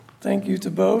Thank you to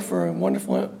Bo for a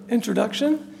wonderful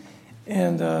introduction.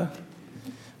 And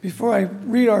before I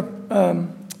read our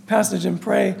passage and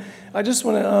pray, I just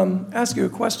want to ask you a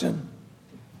question.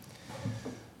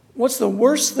 What's the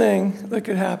worst thing that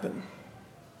could happen?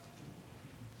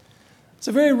 It's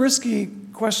a very risky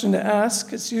question to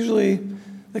ask. It's usually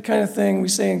the kind of thing we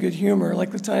say in good humor,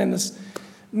 like the time this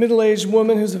middle-aged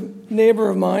woman who's a neighbor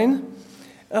of mine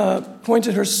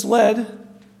pointed her sled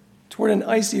toward an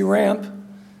icy ramp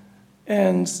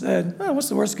and said, "Oh, what's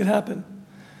the worst that could happen?"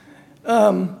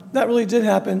 That really did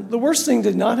happen. The worst thing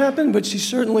did not happen, but she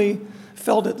certainly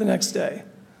felt it the next day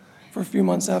for a few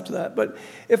months after that. But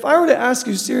if I were to ask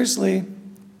you seriously,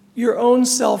 your own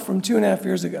self from 2.5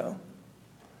 years ago,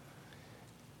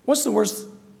 what's the worst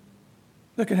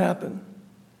that could happen?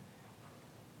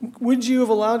 Would you have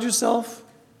allowed yourself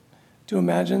to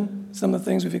imagine some of the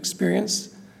things we've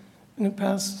experienced in the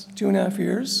past 2.5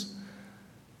 years?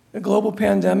 A global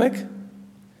pandemic,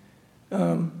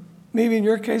 maybe in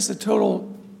your case, a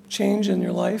total change in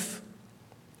your life,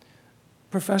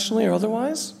 professionally or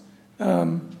otherwise,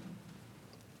 the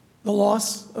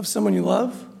loss of someone you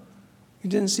love, you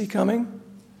didn't see coming,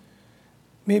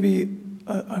 maybe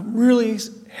a really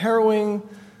harrowing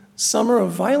summer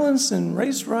of violence and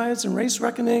race riots and race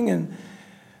reckoning and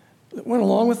that went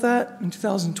along with that in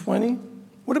 2020.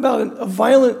 What about a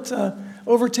violent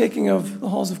overtaking of the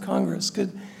halls of Congress?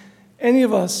 Could any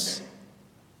of us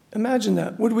imagine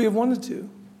that? Would we have wanted to?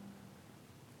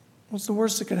 What's the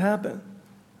worst that could happen?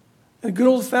 A good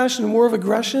old-fashioned war of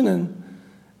aggression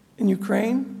in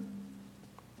Ukraine?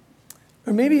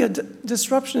 Or maybe a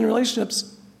disruption in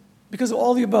relationships because of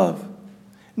all the above.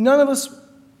 None of us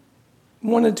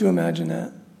wanted to imagine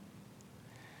that.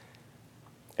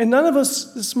 And none of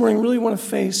us this morning really want to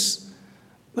face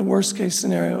the worst-case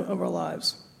scenario of our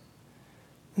lives.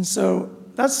 And so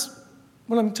that's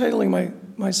what I'm titling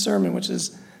my sermon, which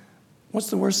is, what's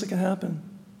the worst that can happen?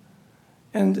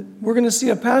 And we're going to see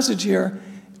a passage here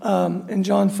in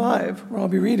John 5, where I'll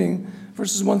be reading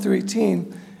verses 1 through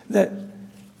 18, that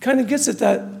kind of gets at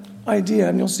that idea,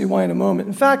 and you'll see why in a moment.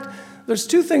 In fact, there's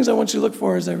two things I want you to look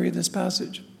for as I read this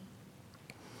passage.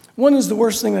 One is the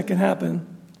worst thing that can happen,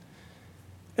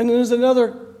 and then there's another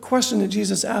question that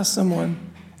Jesus asked someone,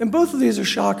 and both of these are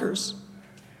shockers.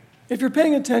 If you're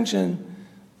paying attention,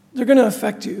 they're going to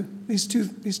affect you, these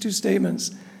two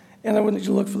statements, and I want you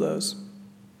to look for those.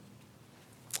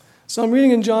 So I'm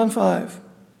reading in John 5,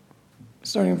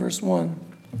 starting in verse 1.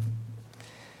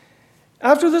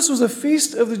 After this was a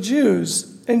feast of the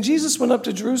Jews, and Jesus went up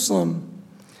to Jerusalem.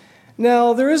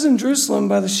 Now there is in Jerusalem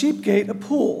by the sheep gate a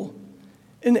pool,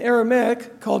 in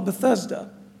Aramaic called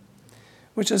Bethesda,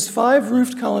 which has 5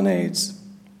 roofed colonnades.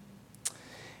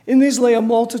 In these lay a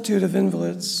multitude of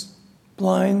invalids,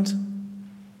 blind,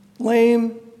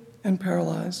 lame, and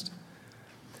paralyzed.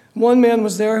 One man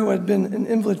was there who had been an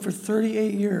invalid for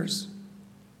 38 years.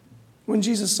 When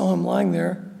Jesus saw him lying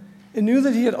there and knew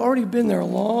that he had already been there a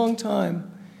long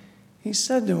time, he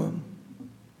said to him,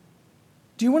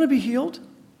 "Do you want to be healed?"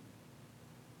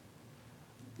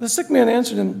 The sick man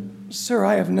answered him, "Sir,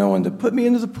 I have no one to put me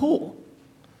into the pool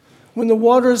when the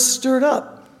water is stirred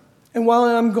up, and while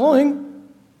I'm going,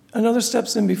 another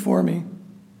steps in before me."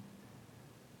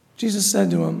 Jesus said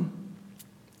to him,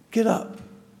 "Get up,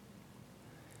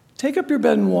 take up your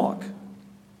bed and walk."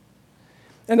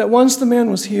 And at once the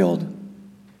man was healed,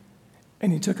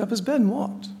 and he took up his bed and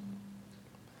walked.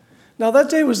 Now that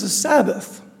day was the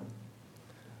Sabbath.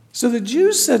 So the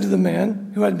Jews said to the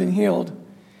man who had been healed,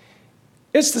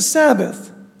 "It's the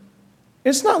Sabbath.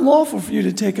 It's not lawful for you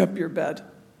to take up your bed."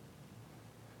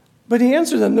 But he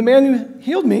answered them, "The man who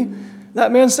healed me,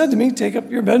 that man said to me, 'Take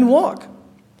up your bed and walk.'"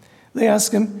 They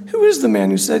asked him, "Who is the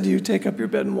man who said to you, 'Take up your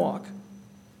bed and walk'?"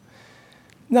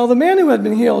 Now the man who had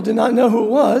been healed did not know who it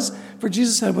was, for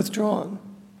Jesus had withdrawn,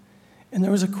 and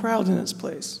there was a crowd in its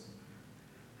place.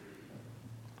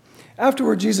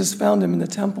 Afterward, Jesus found him in the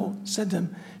temple, said to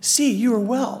him, "See, you are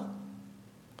well.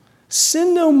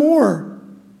 Sin no more,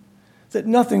 that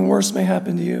nothing worse may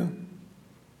happen to you."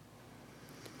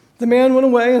 The man went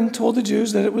away and told the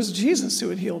Jews that it was Jesus who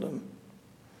had healed him.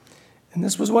 And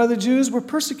this was why the Jews were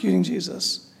persecuting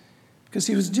Jesus, because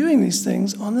he was doing these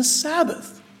things on the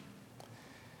Sabbath.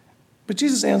 But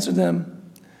Jesus answered them,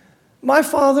 "My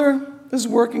Father is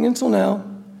working until now,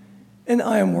 and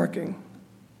I am working."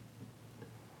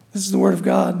 This is the word of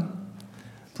God.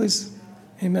 Please,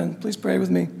 amen. Please pray with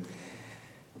me.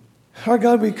 Our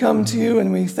God, we come to you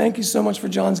and we thank you so much for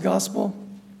John's gospel.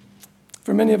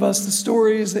 For many of us, the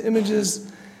stories, the images,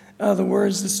 the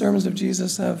words, the sermons of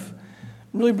Jesus have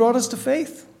really brought us to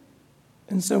faith.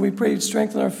 And so we pray you'd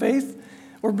strengthen our faith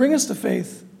or bring us to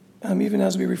faith even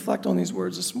as we reflect on these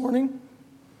words this morning.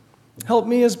 Help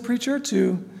me as preacher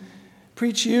to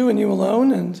preach you and you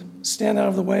alone and stand out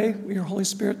of the way with your Holy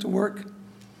Spirit to work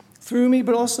through me,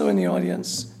 but also in the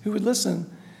audience who would listen.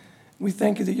 We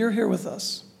thank you that you're here with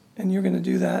us and you're going to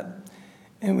do that.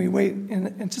 And we wait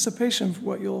in anticipation for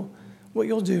what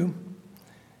you'll do.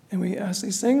 And we ask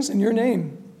these things in your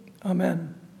name.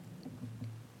 Amen.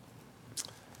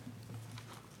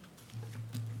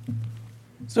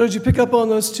 So did you pick up on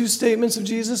those two statements of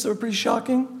Jesus that were pretty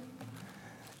shocking?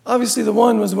 Obviously, the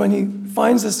one was when he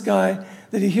finds this guy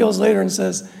that he heals later and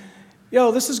says,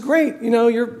 yo, this is great.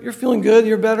 You're feeling good.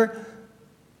 You're better.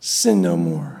 Sin no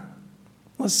more,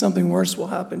 unless something worse will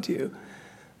happen to you.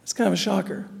 It's kind of a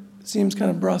shocker. It seems kind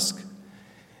of brusque.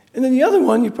 And then the other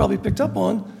one you probably picked up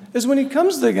on is when he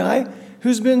comes to the guy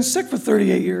who's been sick for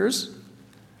 38 years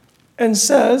and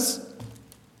says,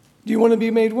 do you want to be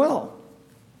made well?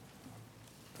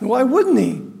 And why wouldn't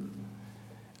he?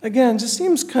 Again, it just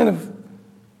seems kind of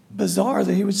bizarre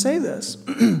that he would say this.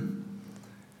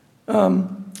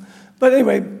 But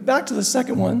anyway, back to the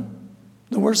second one,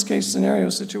 the worst case scenario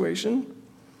situation.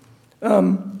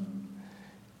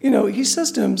 He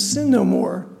says to him, sin no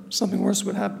more, something worse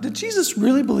would happen. Did Jesus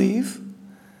really believe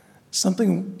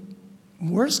something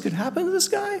worse could happen to this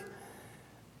guy?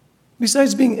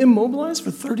 Besides being immobilized for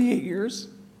 38 years?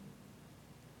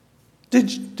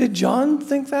 Did John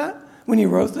think that when he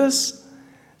wrote this,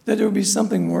 that there would be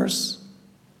something worse?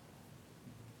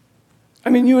 I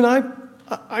mean, you and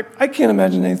I can't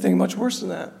imagine anything much worse than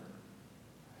that.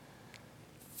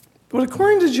 But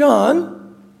according to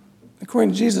John,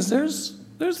 according to Jesus, there's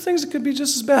things that could be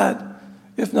just as bad,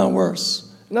 if not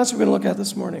worse. And that's what we're going to look at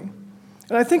this morning.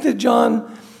 And I think that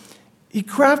John, he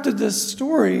crafted this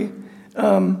story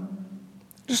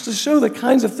just to show the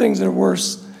kinds of things that are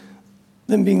worse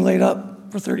than being laid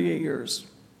up for 38 years.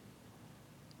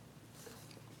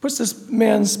 Puts this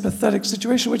man's pathetic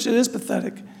situation, which it is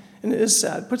pathetic and it is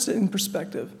sad, puts it in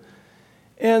perspective.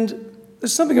 And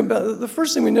there's something about the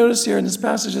first thing we notice here in this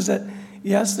passage is that,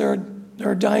 yes, there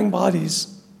are dying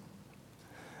bodies.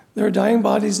 There are dying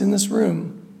bodies in this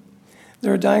room.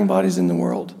 There are dying bodies in the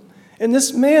world. And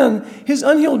this man, his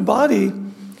unhealed body,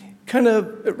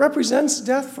 it represents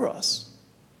death for us.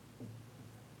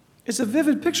 It's a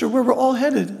vivid picture where we're all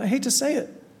headed. I hate to say it.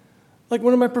 Like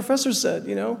one of my professors said,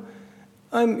 we're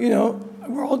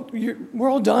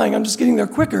all dying. I'm just getting there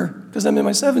quicker because I'm in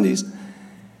my 70s.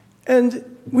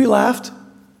 And we laughed,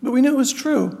 but we knew it was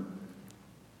true.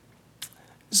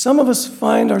 Some of us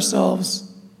find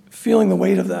ourselves feeling the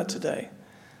weight of that today.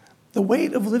 The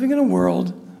weight of living in a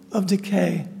world of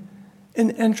decay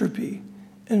and entropy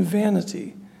and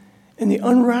vanity and the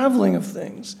unraveling of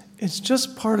things. It's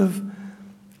just part of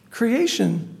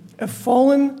creation, a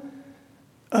fallen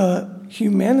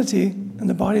humanity and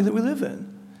the body that we live in.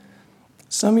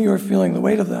 Some of you are feeling the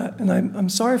weight of that, and I'm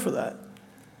sorry for that.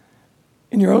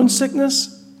 In your own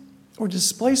sickness or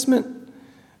displacement,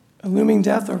 a looming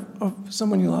death of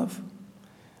someone you love.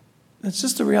 That's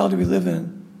just the reality we live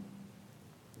in.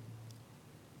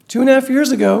 2.5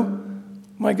 years ago,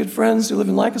 my good friends who live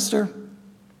in Lancaster,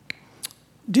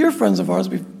 dear friends of ours,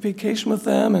 we vacationed with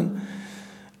them, and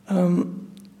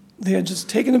they had just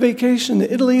taken a vacation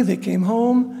to Italy. They came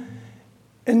home,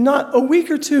 and not a week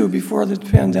or two before the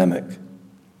pandemic,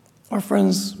 our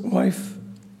friend's wife,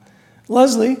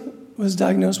 Leslie, was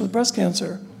diagnosed with breast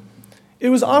cancer. It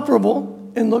was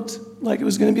operable and looked like it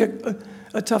was going to be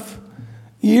a tough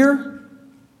year.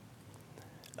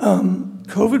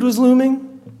 COVID was looming,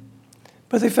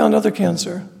 but they found other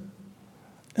cancer.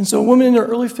 And so a woman in her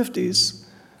early 50s,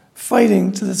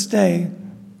 fighting to this day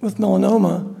with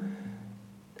melanoma,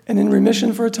 and in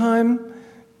remission for a time,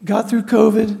 got through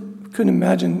COVID, couldn't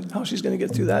imagine how she's going to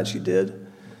get through that, she did.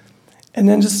 And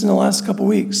then just in the last couple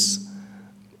weeks,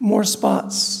 more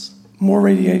spots, more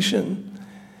radiation.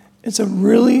 It's a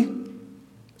really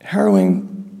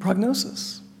harrowing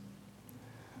prognosis.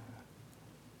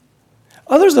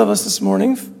 Others of us this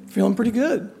morning feeling pretty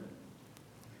good.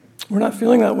 We're not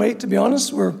feeling that weight, to be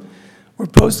honest. We're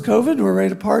post-COVID. We're ready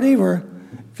to party. We're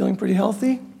feeling pretty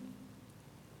healthy.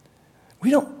 We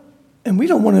don't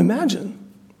want to imagine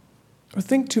or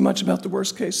think too much about the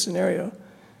worst-case scenario,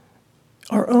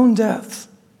 our own death.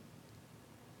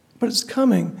 But it's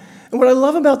coming. And what I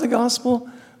love about the gospel,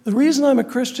 the reason I'm a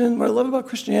Christian, what I love about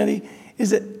Christianity,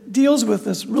 is it deals with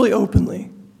this really openly.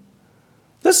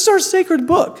 This is our sacred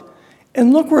book.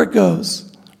 And look where it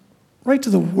goes. Right to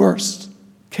the worst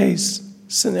case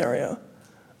scenario.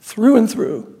 Through and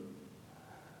through.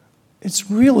 It's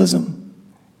realism.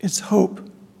 It's hope.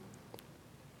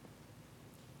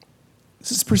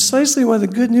 This is precisely why the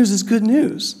good news is good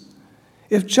news.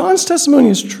 If John's testimony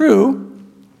is true,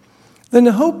 then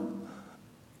the hope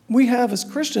we have as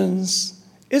Christians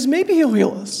is maybe he'll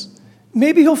heal us.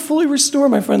 Maybe he'll fully restore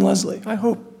my friend Leslie. I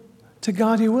hope to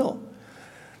God he will.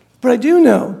 But I do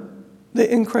know that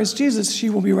in Christ Jesus, she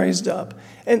will be raised up.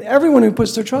 And everyone who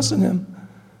puts their trust in him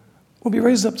will be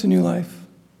raised up to new life.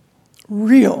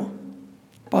 Real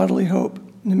bodily hope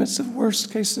in the midst of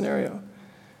worst case scenario.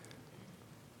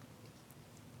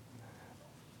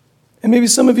 And maybe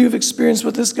some of you have experienced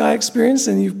what this guy experienced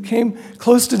and you came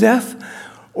close to death,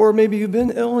 or maybe you've been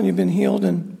ill and you've been healed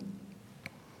and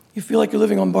you feel like you're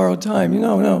living on borrowed time.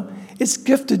 No. It's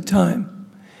gifted time.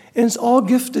 And it's all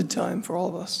gifted time for all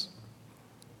of us.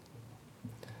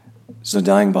 So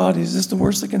dying bodies, is this the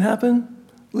worst that can happen?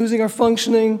 Losing our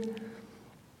functioning,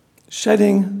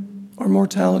 shedding our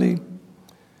mortality.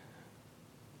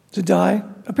 To die?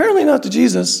 Apparently not to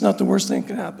Jesus, not the worst thing that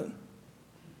can happen.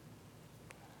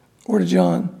 Or to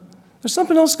John. There's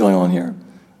something else going on here.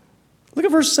 Look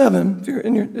at verse 7,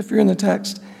 if you're in the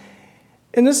text.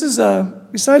 And this is,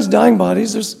 besides dying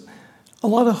bodies, there's a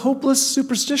lot of hopeless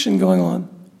superstition going on.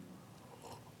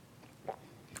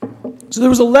 So there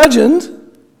was a legend.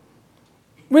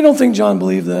 We don't think John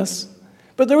believed this.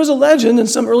 But there was a legend, and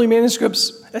some early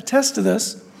manuscripts attest to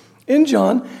this, in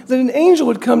John, that an angel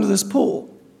would come to this pool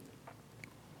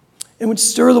and would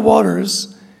stir the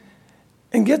waters.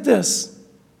 And get this.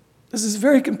 This is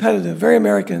very competitive, very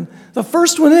American. The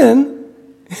first one in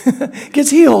gets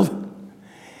healed.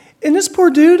 And this poor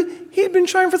dude, he had been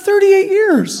trying for 38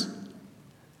 years.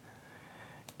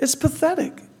 It's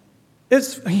pathetic.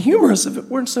 It's humorous if it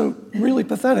weren't so really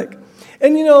pathetic.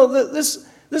 And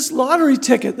this lottery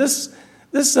ticket, this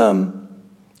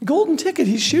golden ticket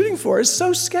he's shooting for is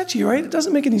so sketchy, right? It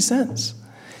doesn't make any sense.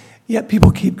 Yet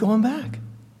people keep going back.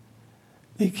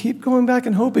 They keep going back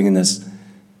and hoping in this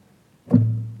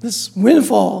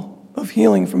windfall of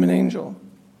healing from an angel.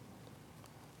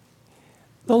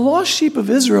 The lost sheep of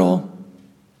Israel,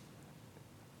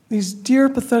 these dear,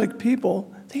 pathetic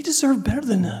people, they deserve better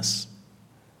than this.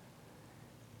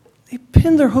 They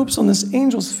pinned their hopes on this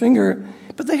angel's finger,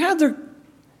 but they had their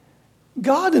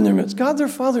God in their midst, God their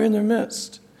Father in their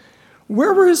midst.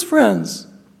 Where were his friends?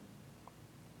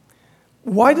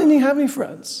 Why didn't he have any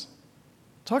friends?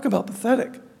 Talk about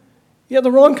pathetic. He had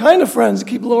the wrong kind of friends to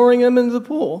keep lowering him into the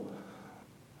pool,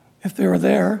 if they were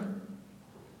there.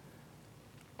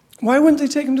 Why wouldn't they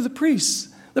take him to the priests?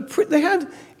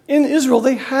 In Israel,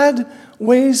 they had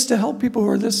ways to help people who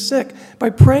were this sick by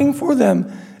praying for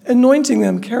them, anointing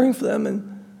them, caring for them,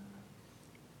 and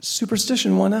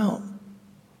superstition won out.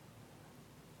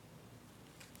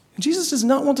 Jesus does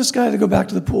not want this guy to go back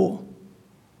to the pool,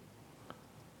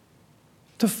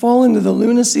 to fall into the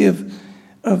lunacy of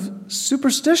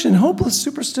superstition. Hopeless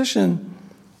superstition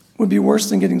would be worse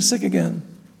than getting sick again.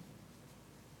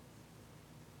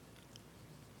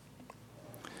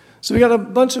 So we got a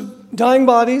bunch of dying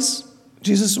bodies.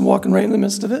 Jesus is walking right in the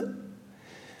midst of it.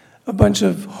 A bunch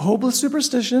of hopeless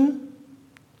superstition.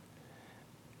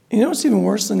 You know what's even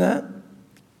worse than that?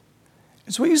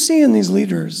 It's what you see in these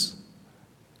leaders.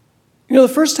 The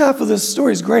first half of this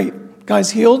story is great. Guy's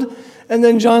healed. And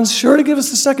then John's sure to give us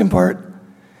the second part,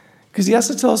 because he has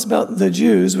to tell us about the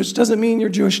Jews, which doesn't mean your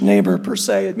Jewish neighbor per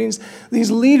se. It means these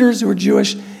leaders who were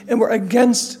Jewish and were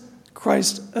against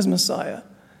Christ as Messiah,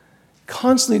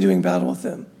 constantly doing battle with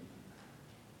him.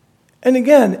 And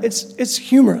again, it's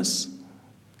humorous.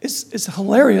 It's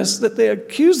hilarious that they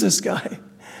accuse this guy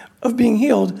of being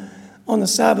healed on the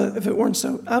Sabbath if it weren't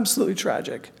so absolutely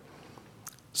tragic.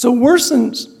 So worse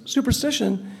than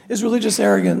superstition is religious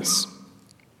arrogance.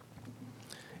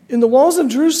 In the walls of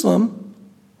Jerusalem,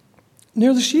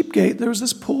 near the sheep gate, there was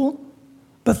this pool,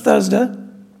 Bethesda.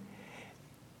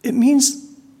 It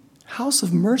means house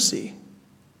of mercy.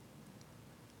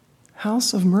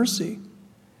 House of mercy.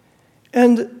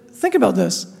 And think about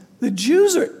this. The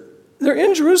Jews they're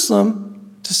in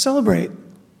Jerusalem to celebrate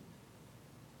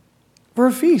for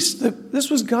a feast. This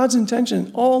was God's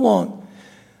intention all along,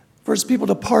 for his people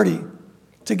to party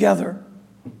together,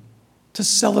 to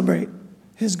celebrate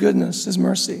his goodness, his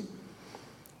mercy.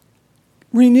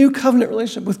 Renew covenant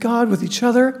relationship with God, with each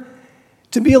other,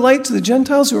 to be a light to the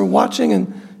Gentiles who are watching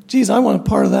and, geez, I want a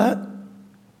part of that.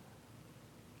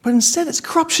 But instead, it's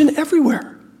corruption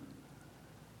everywhere.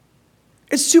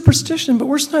 It's superstition, but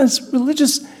worse than that, it's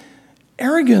religious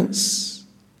arrogance.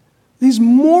 These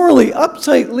morally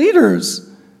uptight leaders,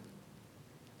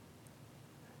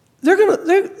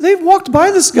 they've walked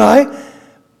by this guy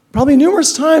probably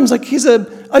numerous times like he's a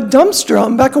dumpster out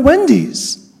in back of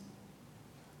Wendy's.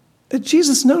 That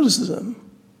Jesus notices him.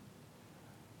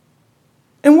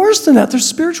 And worse than that, they're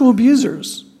spiritual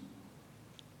abusers.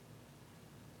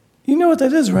 You know what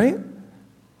that is, right?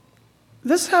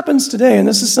 This happens today, and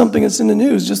this is something that's in the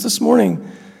news just this morning.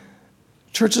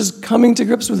 Churches coming to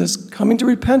grips with this, coming to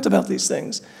repent about these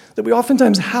things, that we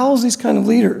oftentimes house these kind of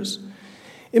leaders.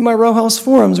 In my Row House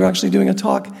forums, we're actually doing a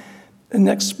talk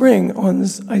next spring on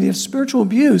this idea of spiritual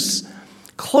abuse,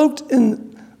 cloaked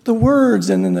in the words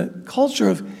and in the culture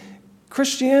of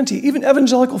Christianity, even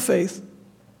evangelical faith,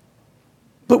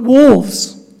 but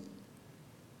wolves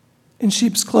in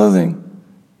sheep's clothing.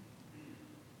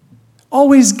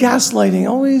 Always gaslighting,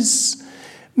 always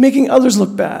making others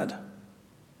look bad.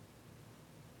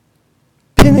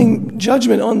 Pinning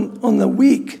judgment on the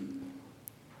weak.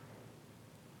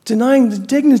 Denying the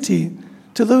dignity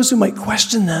to those who might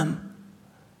question them.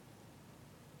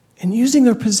 And using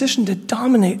their position to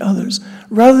dominate others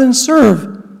rather than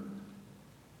serve.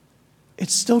 It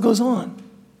still goes on.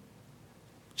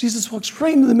 Jesus walks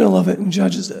right into the middle of it and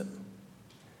judges it.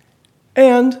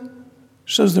 And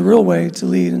shows the real way to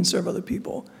lead and serve other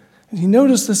people. And he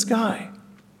noticed this guy.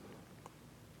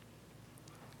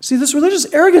 See, this religious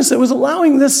arrogance that was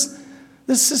allowing this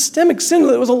systemic sin,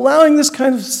 that was allowing this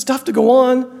kind of stuff to go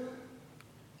on,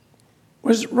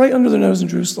 was right under their nose in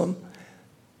Jerusalem,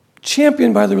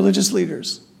 championed by the religious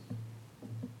leaders.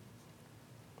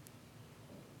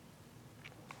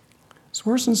 It's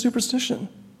worse than superstition.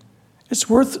 It's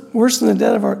worse than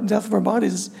the death of our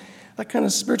bodies. That kind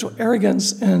of spiritual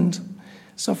arrogance and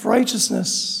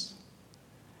self-righteousness.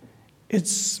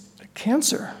 It's a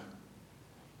cancer.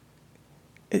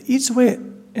 It eats away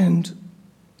and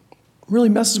really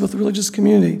messes with the religious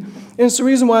community. And it's the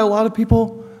reason why a lot of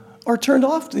people are turned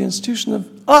off to the institution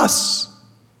of us,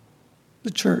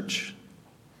 the church.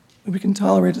 We can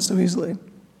tolerate it so easily.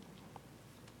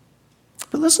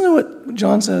 But listen to what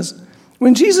John says.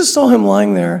 When Jesus saw him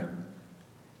lying there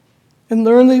and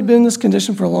learned that he'd been in this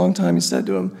condition for a long time, he said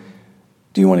to him,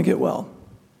 "Do you want to get well?"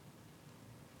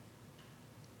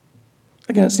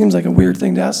 Again, it seems like a weird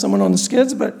thing to ask someone on the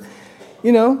skids, but,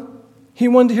 he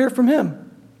wanted to hear from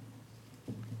him.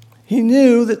 He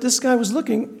knew that this guy was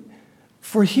looking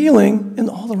for healing in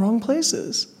all the wrong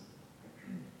places.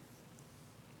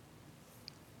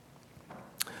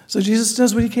 So Jesus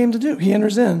does what he came to do. He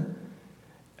enters in.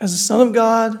 As the Son of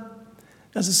God,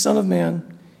 as the Son of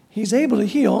Man, he's able to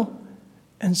heal,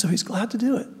 and so he's glad to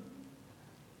do it.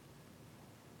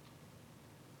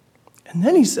 And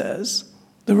then he says,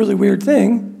 the really weird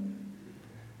thing,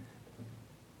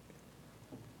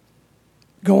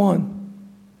 go on.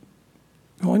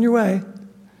 Go on your way.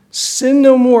 Sin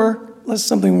no more, lest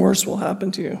something worse will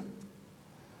happen to you.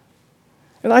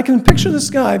 And I can picture this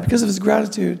guy because of his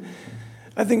gratitude.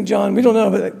 I think John, we don't know,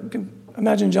 but I can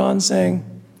imagine John saying,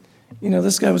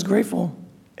 this guy was grateful,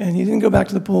 and he didn't go back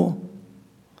to the pool.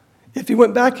 If he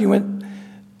went back, he went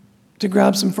to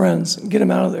grab some friends and get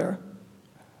him out of there.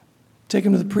 Take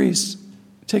him to the priest.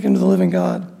 Take him to the living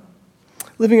God.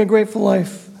 Living a grateful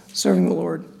life, serving the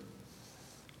Lord.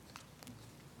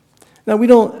 Now, we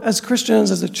don't, as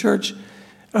Christians, as a church,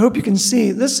 I hope you can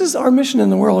see, this is our mission in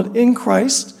the world. In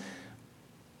Christ,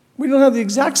 we don't have the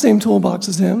exact same toolbox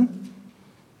as him,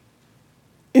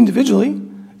 individually,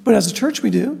 but as a church we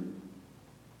do.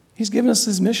 He's given us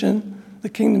his mission. The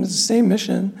kingdom is the same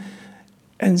mission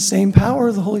and same power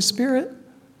of the Holy Spirit,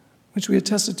 which we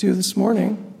attested to this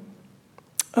morning.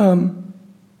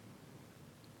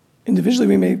 Individually,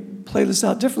 we may play this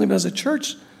out differently, but as a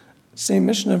church, same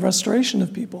mission of restoration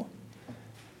of people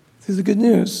through the good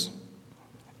news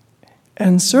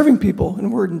and serving people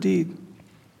in word and deed.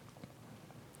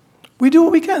 We do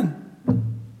what we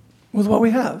can with what we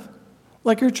have,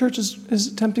 like your church is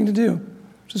attempting to do,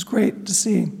 which is great to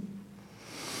see.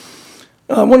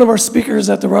 One of our speakers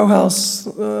at the Row House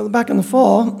back in the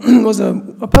fall was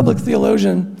a public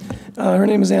theologian. Her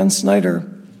name is Ann Snyder.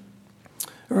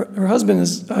 Her husband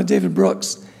is David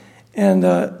Brooks, and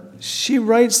she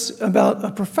writes about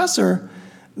a professor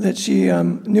that she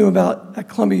knew about at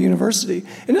Columbia University.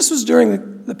 And this was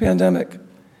during the pandemic.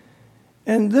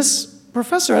 And this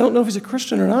professor, I don't know if he's a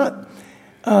Christian or not,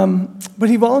 but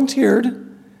he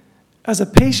volunteered as a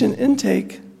patient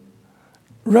intake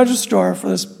registrar for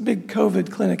this big COVID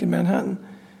clinic in Manhattan.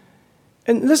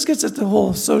 And this gets at the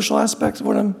whole social aspect of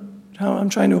how I'm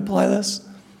trying to apply this.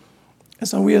 And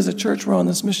so we as a church were on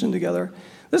this mission together.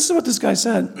 This is what this guy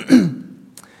said.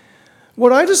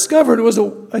 What I discovered was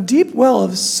a deep well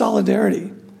of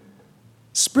solidarity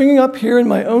springing up here in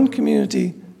my own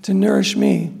community to nourish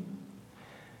me.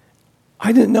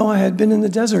 I didn't know I had been in the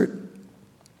desert.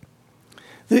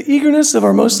 The eagerness of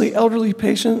our mostly elderly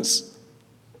patients,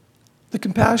 the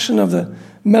compassion of the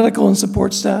medical and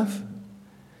support staff,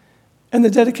 and the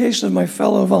dedication of my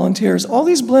fellow volunteers, all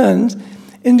these blend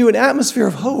into an atmosphere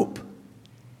of hope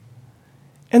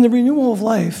and the renewal of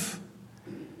life.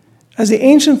 As the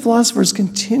ancient philosophers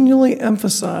continually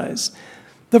emphasize,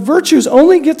 the virtues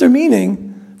only get their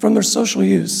meaning from their social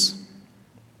use.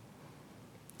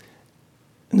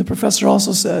 And the professor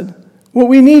also said, what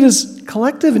we need is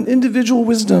collective and individual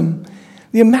wisdom,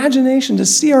 the imagination to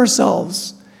see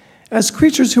ourselves as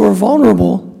creatures who are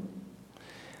vulnerable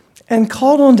and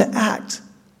called on to act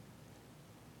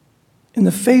in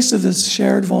the face of this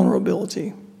shared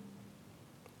vulnerability.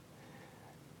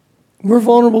 We're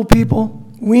vulnerable people.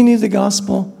 We need the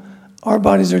gospel. Our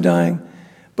bodies are dying.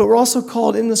 But we're also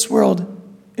called in this world,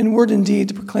 in word and deed,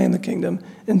 to proclaim the kingdom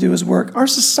and do his work. Our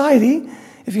society,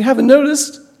 if you haven't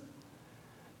noticed,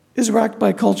 is racked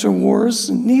by culture wars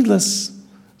and needless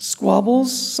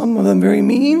squabbles, some of them very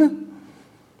mean.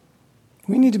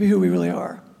 We need to be who we really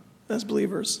are as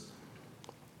believers.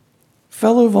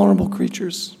 Fellow vulnerable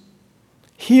creatures,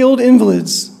 healed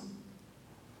invalids,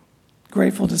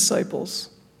 grateful disciples.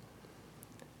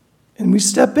 And we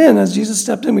step in, as Jesus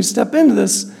stepped in, we step into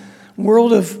this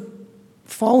world of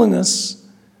fallenness,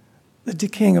 the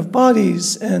decaying of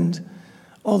bodies and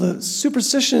all the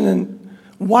superstition and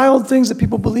wild things that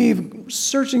people believe,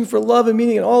 searching for love and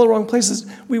meaning in all the wrong places.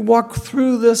 We walk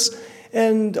through this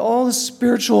and all the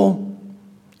spiritual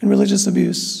and religious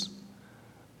abuse.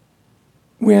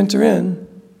 We enter in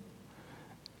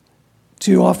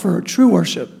to offer true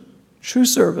worship, true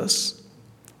service,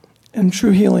 and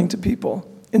true healing to people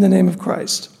in the name of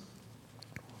Christ.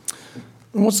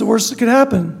 And what's the worst that could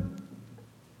happen?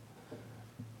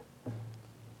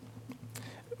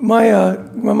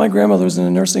 When my grandmother was in a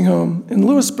nursing home in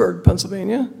Lewisburg,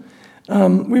 Pennsylvania,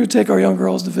 we would take our young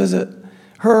girls to visit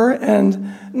her,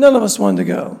 and none of us wanted to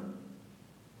go.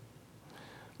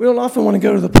 We don't often want to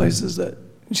go to the places that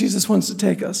Jesus wants to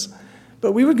take us,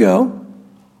 but we would go.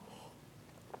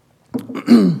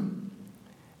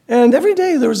 And every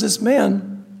day there was this man.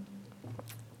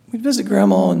 We'd visit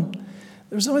Grandma, and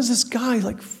there was always this guy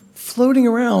like floating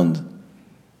around.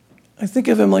 I think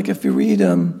of him like if you read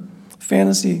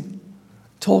fantasy,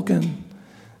 Tolkien.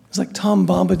 It's like Tom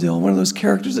Bombadil, one of those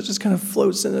characters that just kind of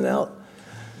floats in and out.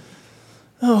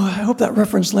 Oh, I hope that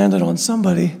reference landed on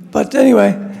somebody. But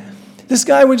anyway, this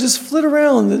guy would just flit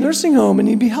around the nursing home, and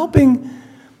he'd be helping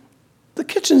the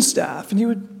kitchen staff, and he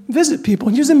would visit people,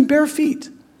 and he was in bare feet.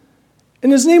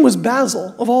 And his name was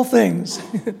Basil, of all things.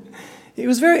 He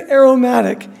was very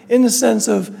aromatic in the sense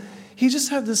of he just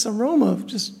had this aroma of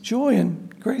just joy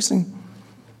and grace and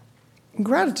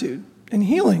gratitude and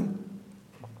healing.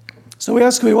 So we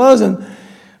asked who he was, and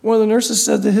one of the nurses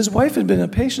said that his wife had been a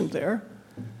patient there,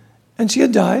 and she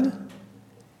had died,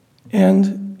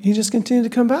 and he just continued to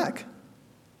come back.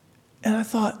 And I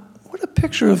thought, what a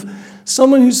picture of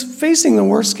someone who's facing the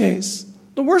worst case.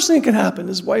 The worst thing that could happen,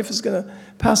 his wife is going to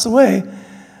pass away.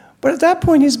 But at that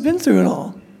point, he's been through it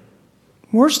all.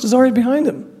 Worst is already behind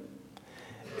him.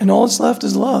 And all that's left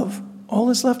is love. All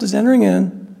that's left is entering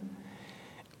in.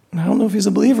 And I don't know if he's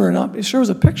a believer or not, but it sure was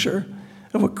a picture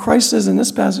of what Christ says in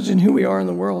this passage and who we are in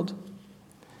the world.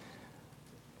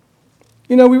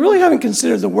 You know, we really haven't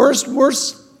considered the worst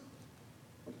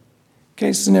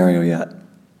case scenario yet.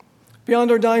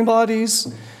 Beyond our dying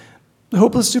bodies, the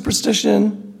hopeless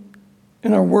superstition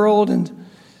in our world and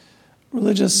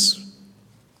religious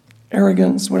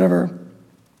arrogance, whatever.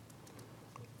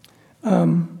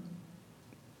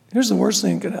 Here's the worst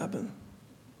thing that could happen,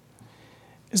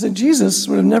 is that Jesus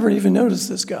would have never even noticed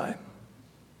this guy.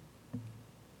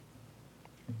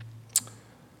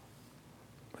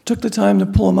 Took the time to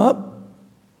pull him up,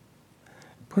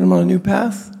 put him on a new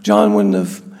path. John wouldn't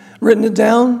have written it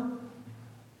down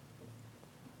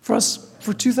for us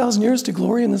for 2,000 years to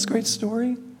glory in this great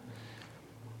story.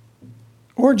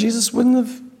 Or Jesus wouldn't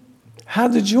have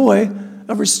had the joy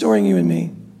of restoring you and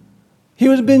me. He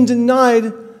would have been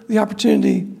denied the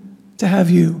opportunity to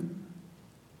have you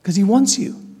because he wants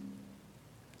you.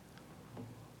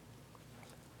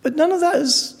 But none of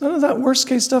that worst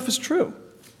case stuff is true.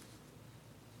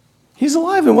 He's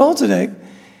alive and well today.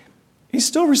 He's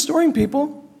still restoring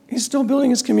people. He's still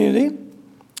building his community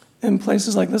in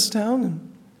places like this town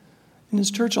and in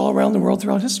his church all around the world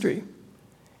throughout history.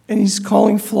 And he's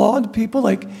calling flawed people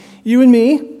like you and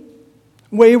me,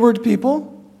 wayward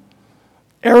people,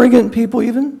 arrogant people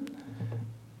even,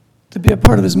 to be a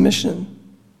part of his mission.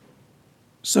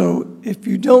 So if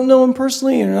you don't know him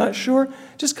personally and you're not sure,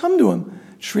 just come to him.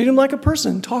 Treat him like a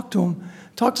person. Talk to him.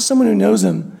 Talk to someone who knows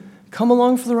him. Come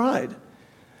along for the ride.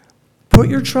 Put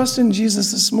your trust in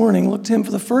Jesus this morning. Look to him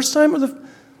for the first time or the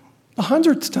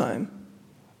 100th time.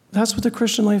 That's what the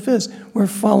Christian life is. We're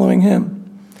following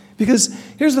him. Because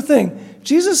here's the thing.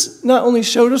 Jesus not only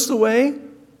showed us the way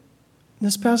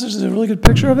This passage is a really good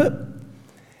picture of it.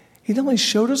 He not only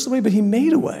showed us the way, but he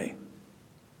made a way.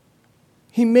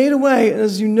 He made a way, and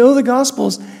as you know the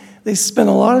Gospels, they spent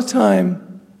a lot of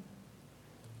time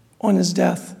on his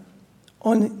death,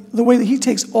 on the way that he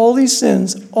takes all these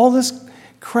sins, all this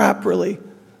crap really,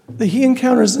 that he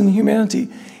encounters in humanity.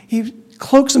 He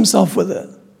cloaks himself with it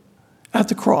at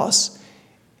the cross.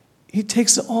 He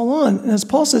takes it all on. And as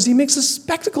Paul says, he makes a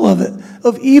spectacle of it,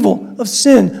 of evil, of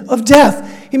sin, of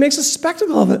death. He makes a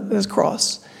spectacle of it at his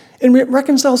cross and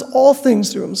reconciles all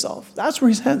things through himself. That's where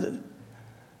he's headed.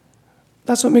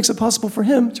 That's what makes it possible for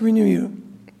him to renew you.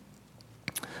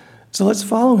 So let's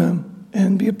follow him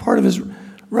and be a part of his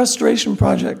restoration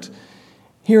project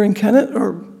here in Kennett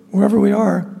or wherever we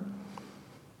are.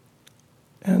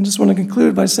 And I just want to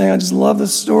conclude by saying I just love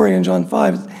this story in John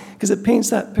 5 because it paints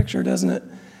that picture, doesn't it,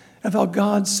 of how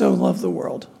God so loved the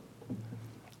world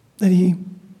that he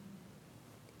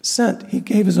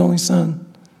gave his only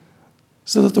son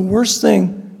so that the worst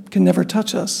thing can never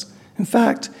touch us. In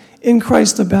fact, in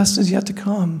Christ, the best is yet to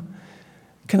come.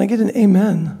 Can I get an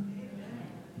amen?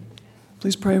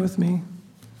 Please pray with me.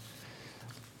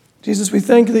 Jesus, we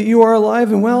thank you that you are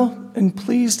alive and well and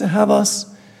pleased to have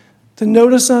us, to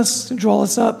notice us, to draw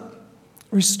us up,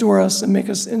 restore us, and make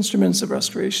us instruments of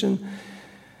restoration.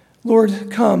 Lord,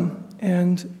 come,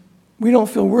 and we don't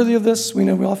feel worthy of this. We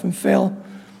know we often fail.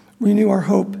 Renew our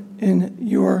hope in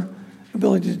your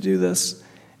ability to do this,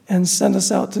 and send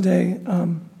us out today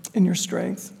in your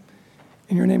strength.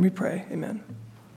 In your name we pray, amen.